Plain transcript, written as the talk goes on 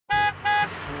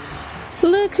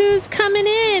Look who's coming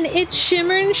in. It's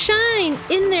Shimmer and Shine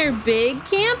in their big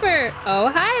camper.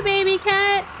 Oh, hi, baby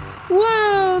cat.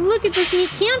 Whoa, look at this neat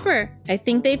camper. I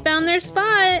think they found their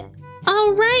spot.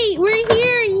 All right, we're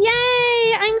here.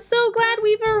 Yay! I'm so glad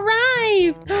we've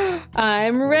arrived.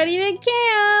 I'm ready to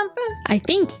camp. I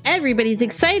think everybody's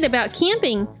excited about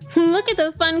camping. Look at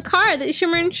the fun car that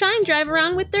Shimmer and Shine drive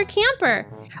around with their camper.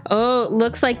 Oh,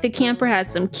 looks like the camper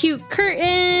has some cute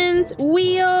curtains,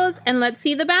 wheels, and let's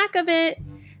see the back of it.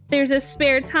 There's a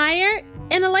spare tire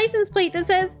and a license plate that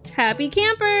says Happy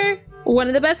Camper. One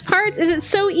of the best parts is it's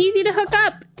so easy to hook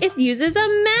up. It uses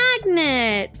a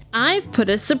magnet. I've put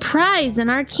a surprise in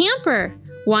our camper.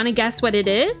 Want to guess what it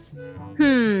is?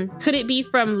 Could it be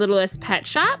from Littlest Pet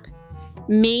Shop?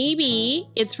 Maybe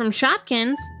it's from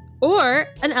Shopkins or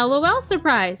an L.O.L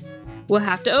surprise. We'll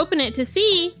have to open it to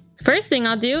see. First thing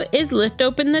I'll do is lift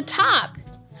open the top.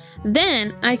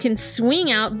 Then I can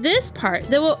swing out this part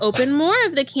that will open more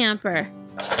of the camper.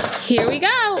 Here we go.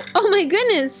 Oh my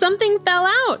goodness, something fell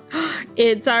out.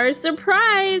 It's our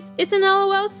surprise. It's an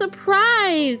L.O.L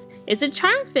surprise. It's a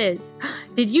Charm Fizz.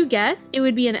 Did you guess it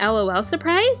would be an L.O.L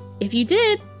surprise? If you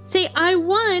did, say I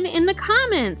won in the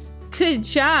comments. Good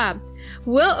job.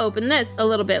 We'll open this a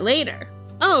little bit later.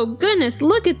 Oh goodness,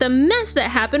 look at the mess that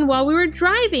happened while we were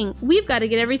driving. We've got to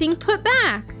get everything put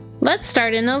back. Let's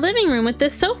start in the living room with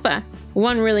this sofa.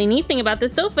 One really neat thing about the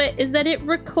sofa is that it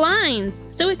reclines,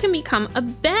 so it can become a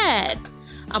bed.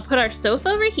 I'll put our sofa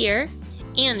over here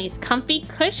and these comfy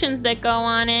cushions that go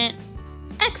on it.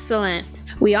 Excellent.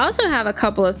 We also have a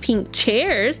couple of pink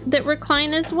chairs that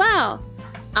recline as well.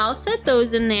 I'll set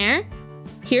those in there.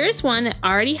 Here's one that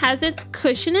already has its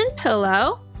cushion and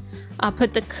pillow. I'll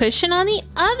put the cushion on the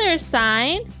other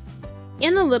side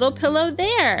and the little pillow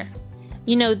there.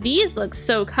 You know, these look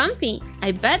so comfy.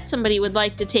 I bet somebody would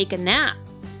like to take a nap.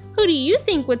 Who do you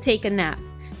think would take a nap?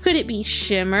 Could it be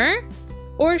Shimmer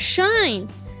or Shine?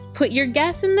 Put your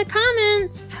guess in the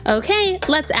comments. Okay,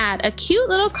 let's add a cute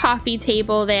little coffee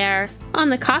table there. On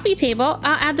the coffee table,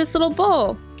 I'll add this little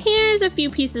bowl. Here's a few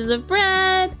pieces of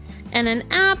bread and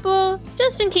an apple,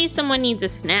 just in case someone needs a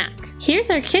snack.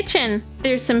 Here's our kitchen.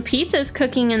 There's some pizzas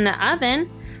cooking in the oven,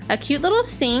 a cute little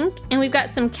sink, and we've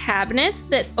got some cabinets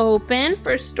that open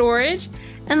for storage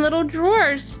and little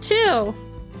drawers too.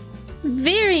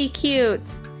 Very cute.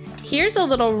 Here's a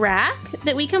little rack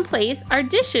that we can place our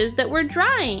dishes that we're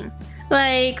drying.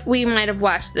 Like we might have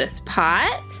washed this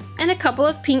pot and a couple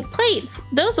of pink plates.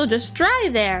 Those will just dry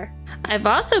there. I've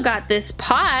also got this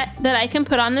pot that I can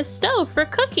put on the stove for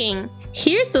cooking.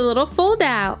 Here's the little fold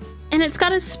out, and it's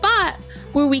got a spot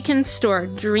where we can store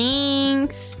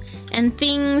drinks and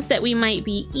things that we might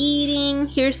be eating.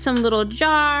 Here's some little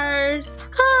jars.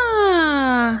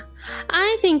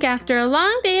 I think after a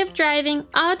long day of driving,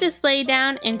 I'll just lay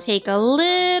down and take a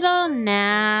little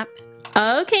nap.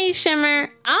 Okay, Shimmer,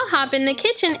 I'll hop in the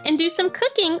kitchen and do some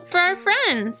cooking for our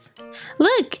friends.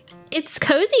 Look, it's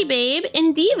Cozy Babe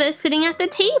and Diva sitting at the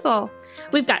table.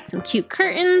 We've got some cute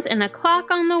curtains and a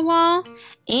clock on the wall.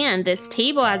 And this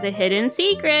table has a hidden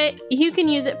secret. You can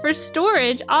use it for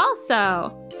storage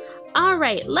also. All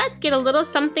right, let's get a little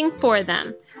something for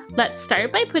them. Let's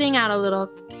start by putting out a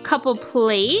couple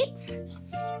plates.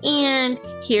 And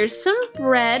here's some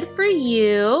bread for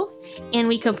you. And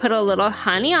we could put a little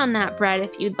honey on that bread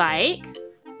if you'd like.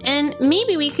 And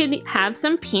maybe we could have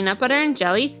some peanut butter and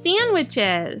jelly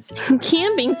sandwiches.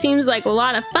 Camping seems like a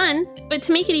lot of fun, but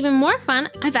to make it even more fun,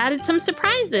 I've added some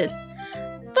surprises.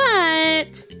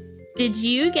 But did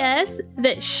you guess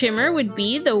that Shimmer would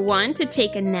be the one to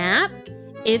take a nap?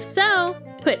 If so,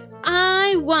 put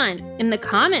I won in the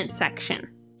comment section.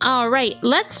 All right,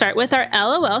 let's start with our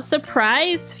L.O.L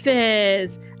surprise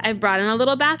fizz. I've brought in a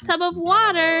little bathtub of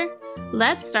water.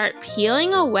 Let's start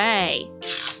peeling away.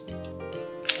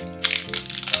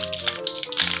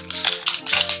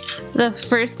 The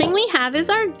first thing we have is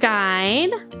our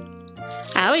guide.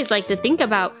 I always like to think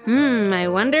about, I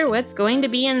wonder what's going to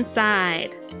be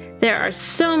inside. There are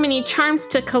so many charms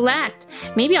to collect.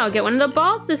 Maybe I'll get one of the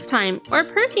balls this time, or a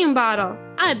perfume bottle.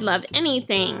 I'd love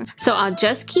anything. So I'll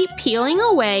just keep peeling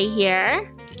away here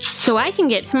so I can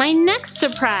get to my next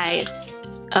surprise.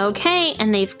 Okay,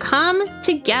 and they've come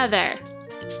together.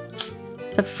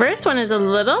 The first one is a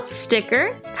little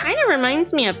sticker. Kind of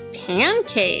reminds me of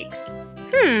pancakes.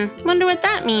 Wonder what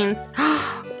that means.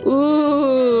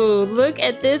 Ooh, look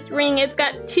at this ring. It's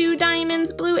got 2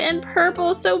 diamonds, blue and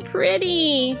purple. So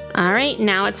pretty. All right,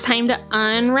 now it's time to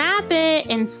unwrap it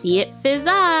and see it fizz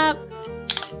up.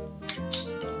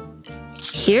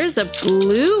 Here's a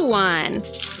blue one.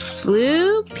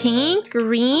 Blue, pink,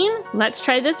 green. Let's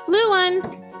try this blue one.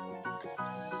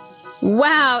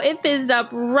 Wow, it fizzed up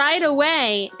right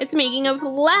away. It's making a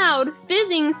loud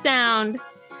fizzing sound.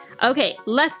 Okay,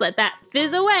 let's let that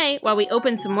fizz away while we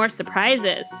open some more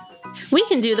surprises. We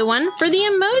can do the one for the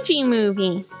Emoji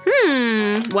Movie.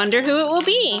 Wonder who it will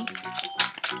be.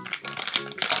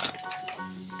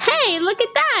 Hey, look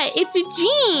at that! It's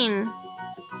Jean!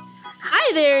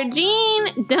 Hi there,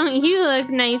 Jean! Don't you look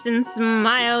nice and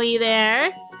smiley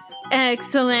there?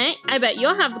 Excellent. I bet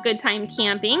you'll have a good time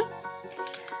camping.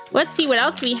 Let's see what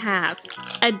else we have.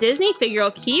 A Disney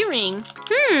figural keyring.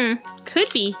 Could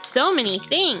be so many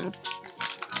things.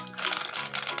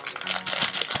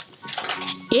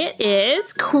 It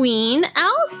is Queen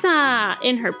Elsa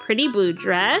in her pretty blue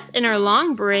dress and her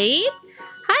long braid.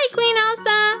 Hi, Queen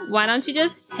Elsa. Why don't you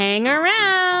just hang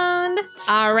around?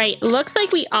 All right, looks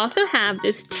like we also have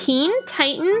this Teen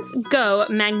Titans Go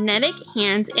magnetic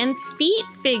hands and feet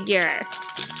figure.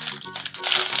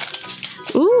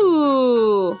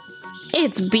 Ooh,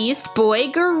 it's Beast Boy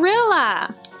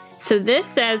Gorilla. So this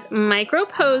says micro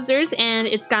posers, and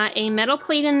it's got a metal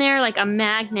plate in there like a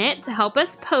magnet to help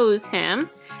us pose him.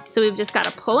 So we've just got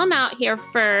to pull him out here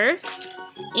first,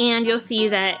 and you'll see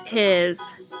that his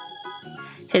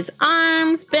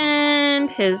arms bend,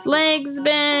 his legs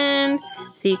bend,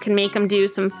 so you can make him do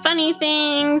some funny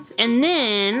things, and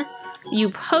then you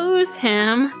pose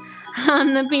him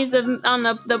on the piece of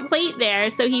the plate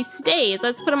there so he stays.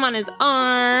 Let's put him on his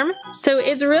arm. So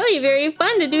it's really very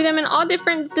fun to do them in all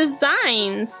different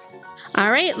designs. All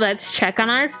right, let's check on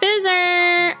our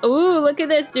fizzer. Ooh, look at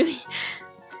this.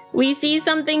 We see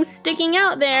something sticking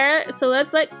out there, so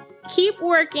let's keep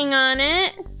working on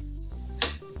it.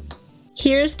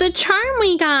 Here's the charm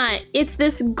we got. It's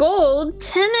this gold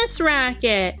tennis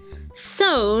racket.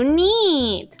 So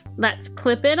neat. Let's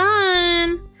clip it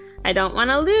on. I don't want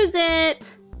to lose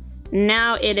it.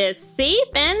 Now it is safe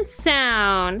and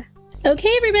sound.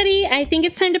 Okay, everybody, I think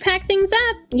it's time to pack things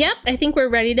up. Yep, I think we're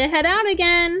ready to head out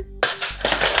again.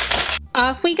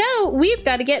 Off we go. We've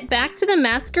got to get back to the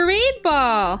masquerade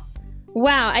ball.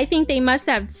 Wow, I think they must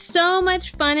have so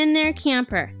much fun in their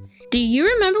camper. Do you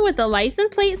remember what the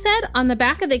license plate said on the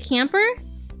back of the camper?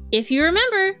 If you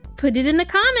remember, put it in the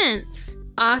comments.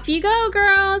 Off you go,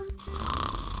 girls.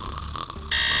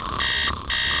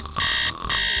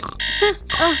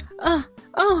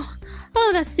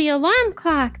 Oh, that's the alarm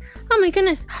clock. Oh my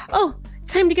goodness. Oh,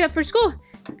 it's time to get up for school.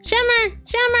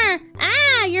 Shimmer.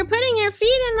 Ah, you're putting your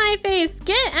feet in my face.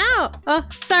 Get out. Oh,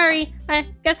 sorry. I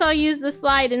guess I'll use the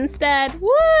slide instead.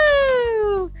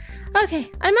 Woo!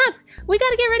 Okay, I'm up. We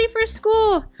gotta get ready for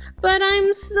school. But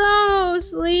I'm so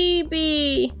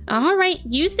sleepy. All right,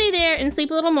 you stay there and sleep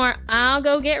a little more. I'll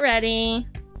go get ready.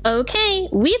 Okay,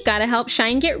 we've got to help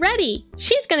Shine get ready.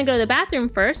 She's gonna go to the bathroom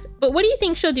first, but what do you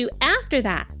think she'll do after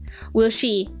that? Will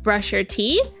she brush her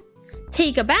teeth,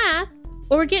 take a bath,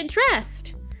 or get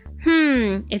dressed?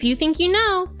 If you think you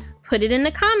know, put it in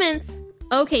the comments.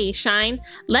 Okay, Shine,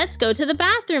 let's go to the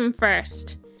bathroom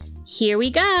first. Here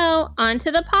we go, onto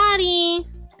the potty.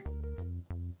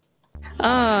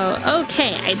 Oh,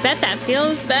 okay, I bet that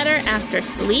feels better after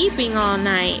sleeping all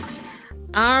night.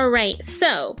 All right,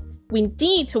 so we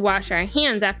need to wash our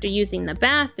hands after using the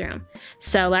bathroom.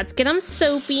 So let's get them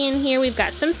soapy in here. We've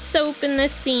got some soap in the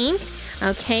sink.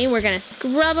 Okay, we're gonna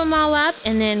scrub them all up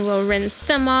and then we'll rinse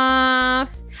them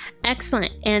off.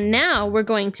 Excellent, and now we're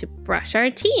going to brush our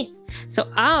teeth.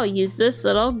 So I'll use this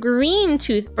little green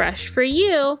toothbrush for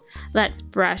you. Let's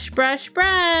brush.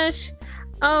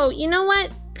 Oh, you know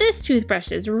what? This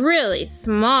toothbrush is really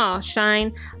small,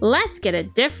 Shine. Let's get a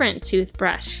different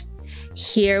toothbrush.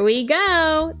 Here we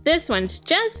go. This one's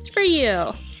just for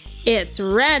you. It's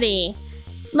ready.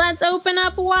 Let's open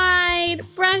up wide.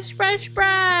 Brush.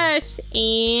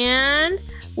 And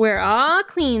we're all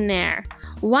clean there.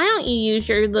 Why don't you use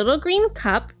your little green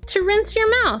cup to rinse your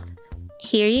mouth?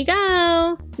 Here you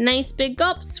go. Nice big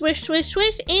gulp. Swish,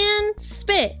 and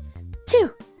spit.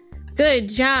 2. Good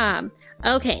job.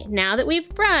 Okay, now that we've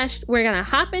brushed, we're gonna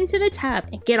hop into the tub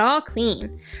and get all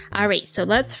clean. All right, so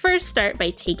let's first start by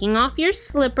taking off your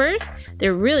slippers.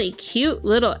 They're really cute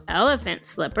little elephant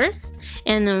slippers.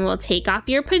 And then we'll take off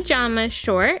your pajama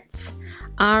shorts.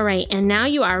 All right, and now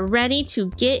you are ready to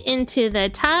get into the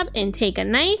tub and take a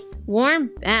nice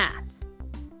warm bath.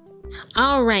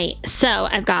 All right, so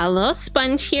I've got a little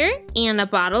sponge here and a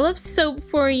bottle of soap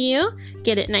for you.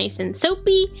 Get it nice and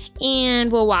soapy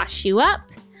and we'll wash you up.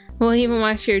 We'll even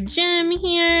wash your gym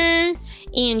here,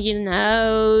 and your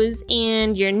nose,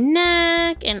 and your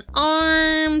neck, and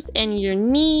arms, and your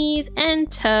knees,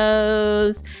 and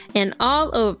toes, and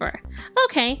all over.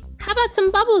 Okay, how about some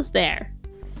bubbles there?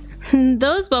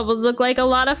 Those bubbles look like a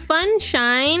lot of fun,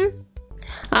 Shine.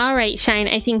 All right, Shine,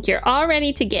 I think you're all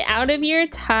ready to get out of your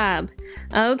tub.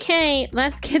 Okay,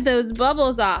 let's get those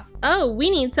bubbles off. Oh, we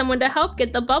need someone to help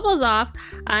get the bubbles off.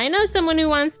 I know someone who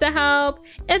wants to help.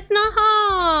 It's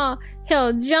Nahal.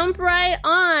 He'll jump right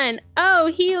on. Oh,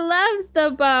 he loves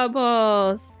the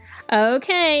bubbles.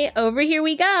 Okay, over here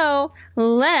we go.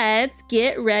 Let's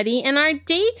get ready in our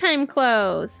daytime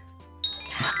clothes.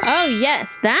 Oh,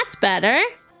 yes, that's better.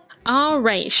 All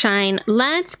right, Shine,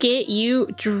 let's get you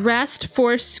dressed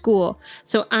for school.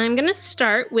 So I'm gonna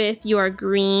start with your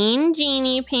green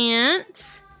genie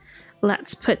pants.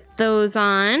 Let's put those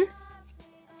on.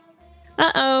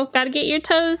 Uh-oh, gotta get your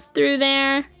toes through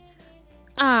there.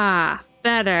 Ah,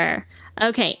 better.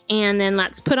 Okay, and then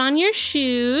let's put on your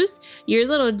shoes. Your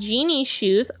little genie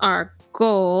shoes are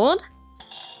gold.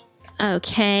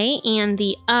 Okay, and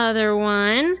the other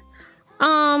one.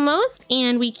 Almost,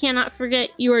 and we cannot forget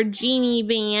your genie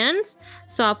bands.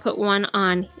 So I'll put one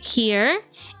on here,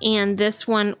 and this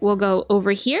one will go over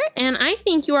here, and I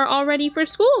think you are all ready for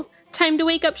school. Time to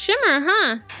wake up Shimmer,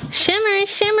 huh? Shimmer,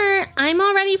 Shimmer, I'm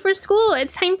all ready for school.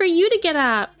 It's time for you to get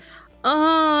up.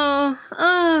 Oh,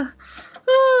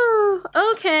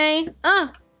 okay.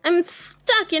 I'm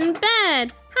stuck in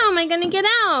bed. How am I gonna get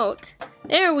out?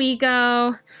 There we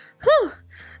go. Whew.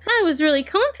 I was really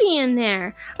comfy in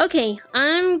there. Okay,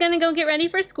 I'm gonna go get ready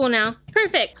for school now.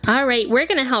 Perfect. All right, we're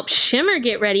gonna help Shimmer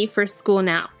get ready for school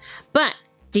now. But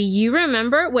do you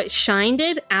remember what Shine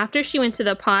did after she went to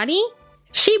the potty?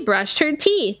 She brushed her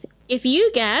teeth. If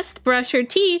you guessed brush her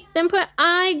teeth, then put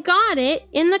I got it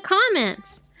in the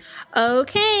comments.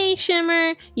 Okay,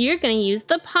 Shimmer, you're gonna use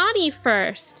the potty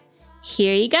first.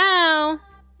 Here you go.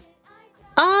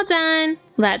 All done.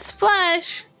 Let's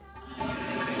flush.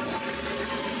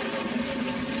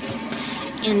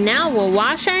 And now we'll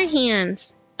wash our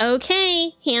hands.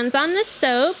 Okay, hands on the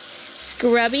soap.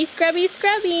 Scrubby, scrubby,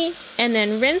 scrubby. And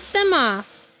then rinse them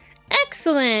off.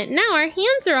 Excellent! Now our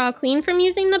hands are all clean from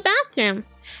using the bathroom.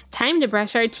 Time to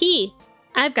brush our teeth.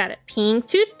 I've got a pink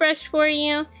toothbrush for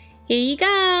you. Here you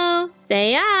go.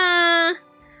 Say ah.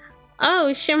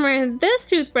 Oh, Shimmer, this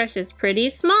toothbrush is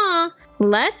pretty small.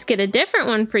 Let's get a different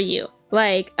one for you.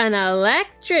 Like an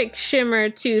electric Shimmer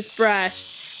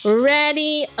toothbrush.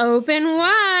 Ready, open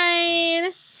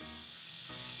wide.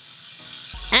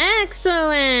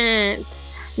 Excellent.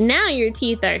 Now your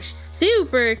teeth are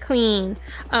super clean.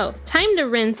 Oh, time to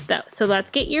rinse though. So let's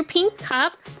get your pink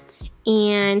cup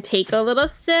and take a little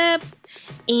sip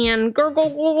and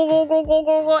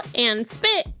gurgle and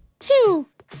spit too.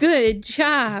 Good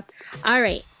job. All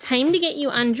right, time to get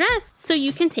you undressed so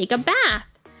you can take a bath.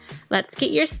 Let's get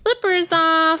your slippers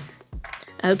off.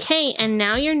 Okay, and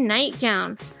now your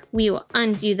nightgown. We will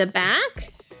undo the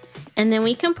back, and then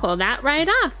we can pull that right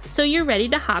off, so you're ready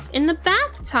to hop in the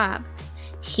bathtub.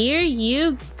 Here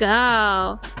you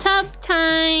go. Tub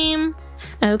time.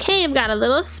 Okay, I've got a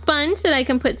little sponge that I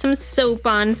can put some soap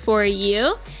on for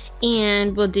you,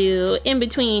 and we'll do in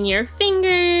between your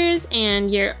fingers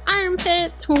and your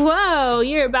armpits. Whoa,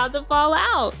 you're about to fall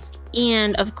out.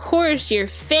 And of course, your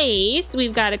face,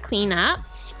 we've got to clean up,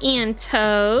 and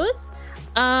toes.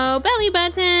 Oh, belly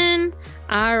button.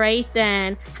 All right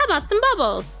then. How about some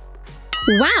bubbles?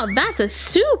 Wow, that's a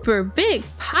super big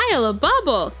pile of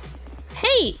bubbles.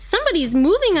 Hey, somebody's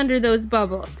moving under those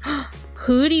bubbles.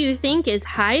 Who do you think is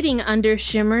hiding under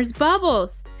Shimmer's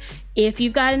bubbles? If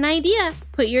you've got an idea,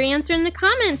 put your answer in the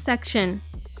comments section.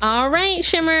 All right,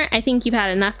 Shimmer, I think you've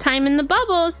had enough time in the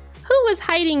bubbles. Who was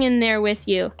hiding in there with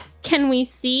you? Can we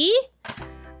see?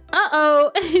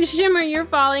 Uh-oh, Shimmer, you're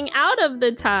falling out of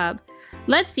the tub.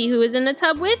 Let's see who was in the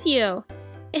tub with you.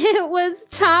 It was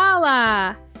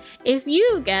Tala. If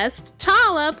you guessed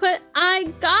Tala, put I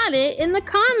got it in the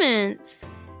comments.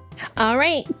 All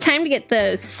right, time to get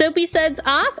those soapy suds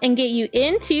off and get you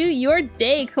into your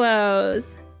day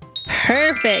clothes.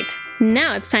 Perfect.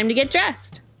 Now it's time to get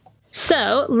dressed.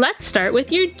 So let's start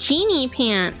with your genie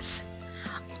pants.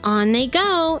 On they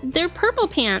go. They're purple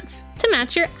pants to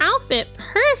match your outfit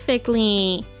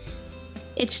perfectly.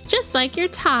 It's just like your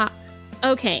top.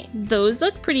 Okay, those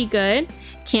look pretty good.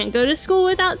 Can't go to school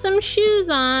without some shoes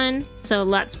on. So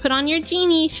let's put on your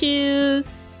genie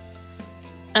shoes.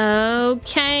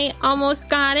 Okay, almost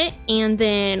got it. And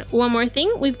then one more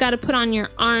thing, we've got to put on your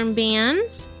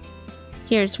armbands.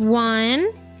 Here's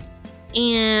one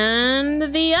and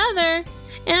the other.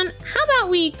 And how about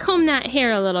we comb that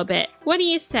hair a little bit? What do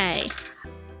you say?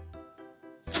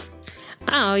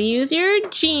 I'll use your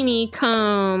genie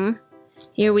comb.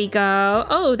 Here we go.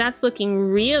 Oh, that's looking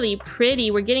really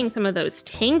pretty. We're getting some of those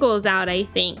tangles out, I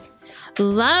think.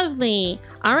 Lovely.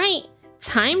 All right,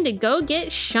 time to go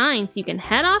get Shine so you can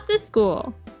head off to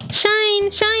school.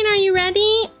 Shine, are you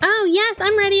ready? Oh, yes,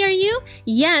 I'm ready. Are you?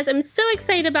 Yes, I'm so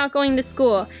excited about going to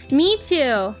school. Me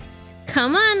too.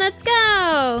 Come on, let's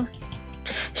go.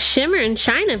 Shimmer and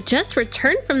Shine have just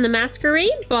returned from the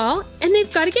masquerade ball, and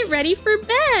they've got to get ready for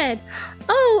bed.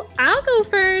 Oh, I'll go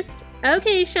first.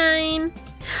 Okay, Shine.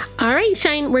 All right,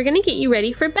 Shine, we're going to get you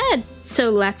ready for bed. So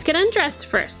let's get undressed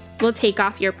first. We'll take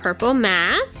off your purple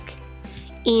mask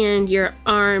and your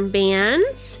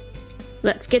armbands.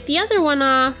 Let's get the other one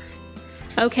off.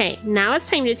 Okay, now it's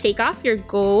time to take off your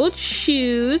gold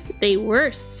shoes. They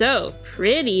were so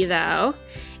pretty though.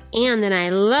 And then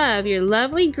I love your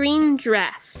lovely green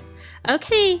dress.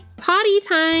 Okay, potty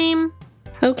time.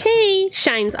 Okay,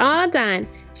 Shine's all done.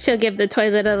 She'll give the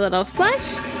toilet a little flush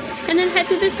and then head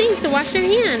to the sink to wash her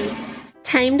hands.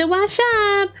 Time to wash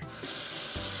up.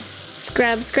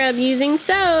 Scrub using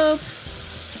soap.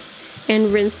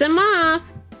 And rinse them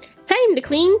off. Time to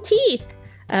clean teeth.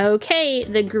 Okay,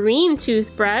 the green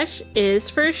toothbrush is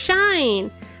for Shine.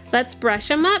 Let's brush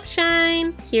them up,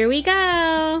 Shine. Here we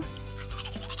go.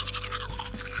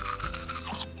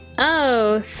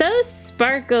 Oh, so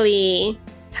sparkly.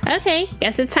 Okay,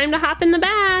 guess it's time to hop in the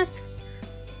bath.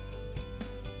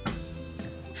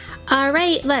 All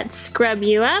right, let's scrub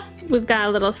you up. We've got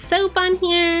a little soap on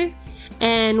here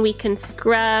and we can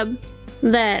scrub.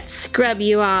 Let's scrub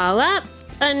you all up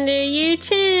under your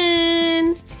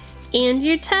chin and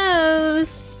your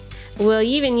toes. We'll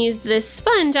even use this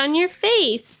sponge on your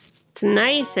face. It's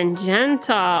nice and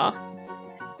gentle.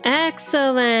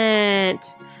 Excellent.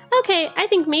 Okay, I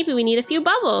think maybe we need a few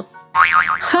bubbles.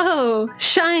 Oh,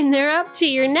 Shine, they're up to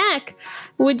your neck.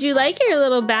 Would you like your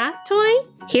little bath toy?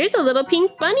 Here's a little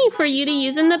pink bunny for you to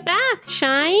use in the bath,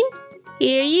 Shine.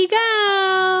 Here you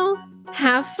go.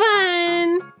 Have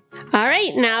fun. All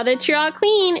right, now that you're all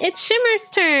clean, it's Shimmer's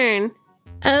turn.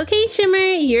 Okay, Shimmer,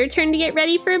 your turn to get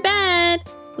ready for bed.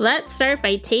 Let's start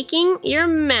by taking your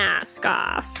mask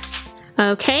off.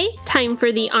 Okay, time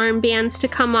for the armbands to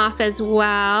come off as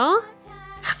well.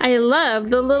 I love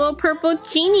the little purple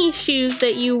genie shoes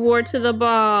that you wore to the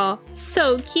ball.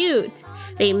 So cute.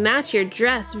 They match your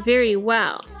dress very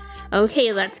well.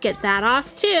 Okay, let's get that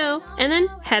off too, and then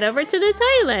head over to the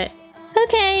toilet.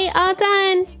 Okay, all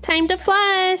done. Time to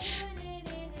flush.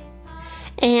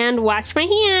 And wash my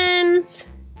hands.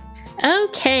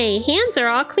 Okay, hands are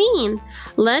all clean.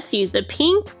 Let's use the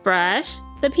pink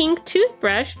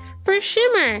toothbrush for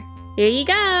Shimmer. Here you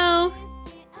go.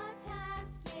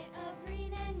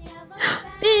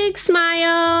 Big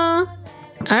smile.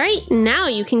 All right, now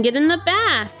you can get in the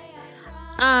bath.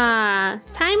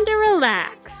 Time to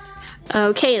relax.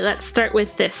 Okay, let's start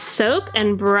with this soap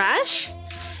and brush.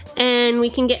 And we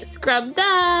can get scrubbed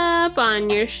up on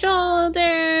your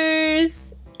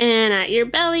shoulders and at your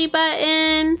belly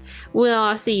button. We'll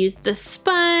also use the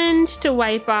sponge to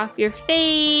wipe off your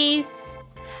face.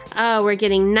 Oh, we're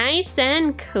getting nice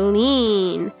and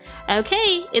clean.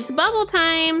 Okay, it's bubble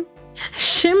time.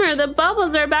 Shimmer, the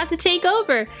bubbles are about to take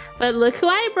over, but look who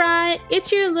I brought.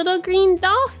 It's your little green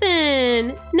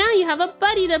dolphin. Now you have a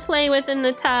buddy to play with in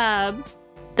the tub.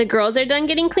 The girls are done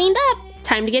getting cleaned up.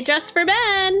 Time to get dressed for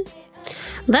bed.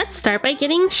 Let's start by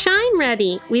getting Shine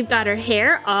ready. We've got her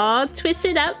hair all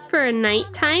twisted up for a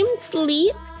nighttime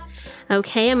sleep.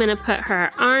 Okay, I'm gonna put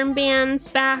her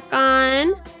armbands back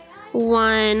on.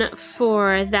 One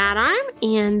for that arm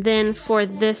and then for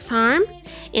this arm.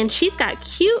 And she's got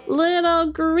cute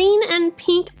little green and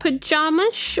pink pajama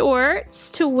shorts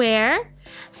to wear.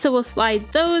 So we'll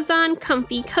slide those on,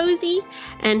 comfy cozy.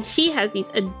 And she has these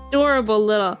adorable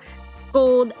little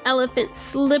gold elephant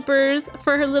slippers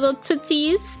for her little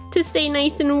tootsies to stay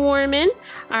nice and warm in.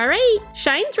 All right,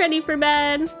 Shine's ready for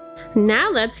bed. Now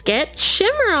let's get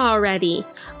Shimmer all ready.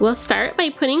 We'll start by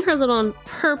putting her little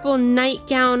purple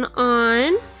nightgown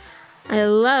on. I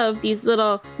love these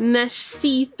little mesh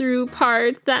see-through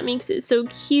parts. That makes it so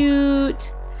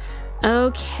cute.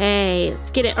 Okay,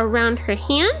 let's get it around her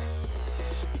hand.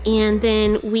 And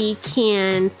then we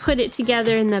can put it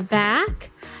together in the back.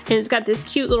 And it's got this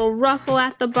cute little ruffle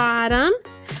at the bottom.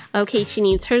 Okay, she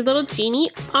needs her little genie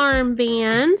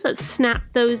armbands. Let's snap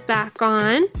those back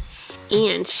on.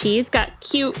 And she's got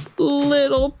cute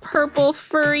little purple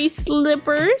furry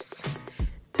slippers.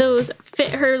 Those fit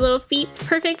her little feet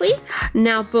perfectly.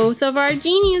 Now both of our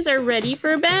genies are ready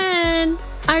for bed.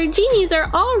 Our genies are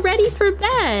all ready for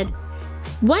bed.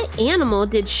 What animal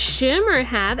did Shimmer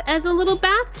have as a little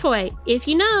bath toy? If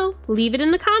you know, leave it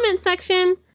in the comment section.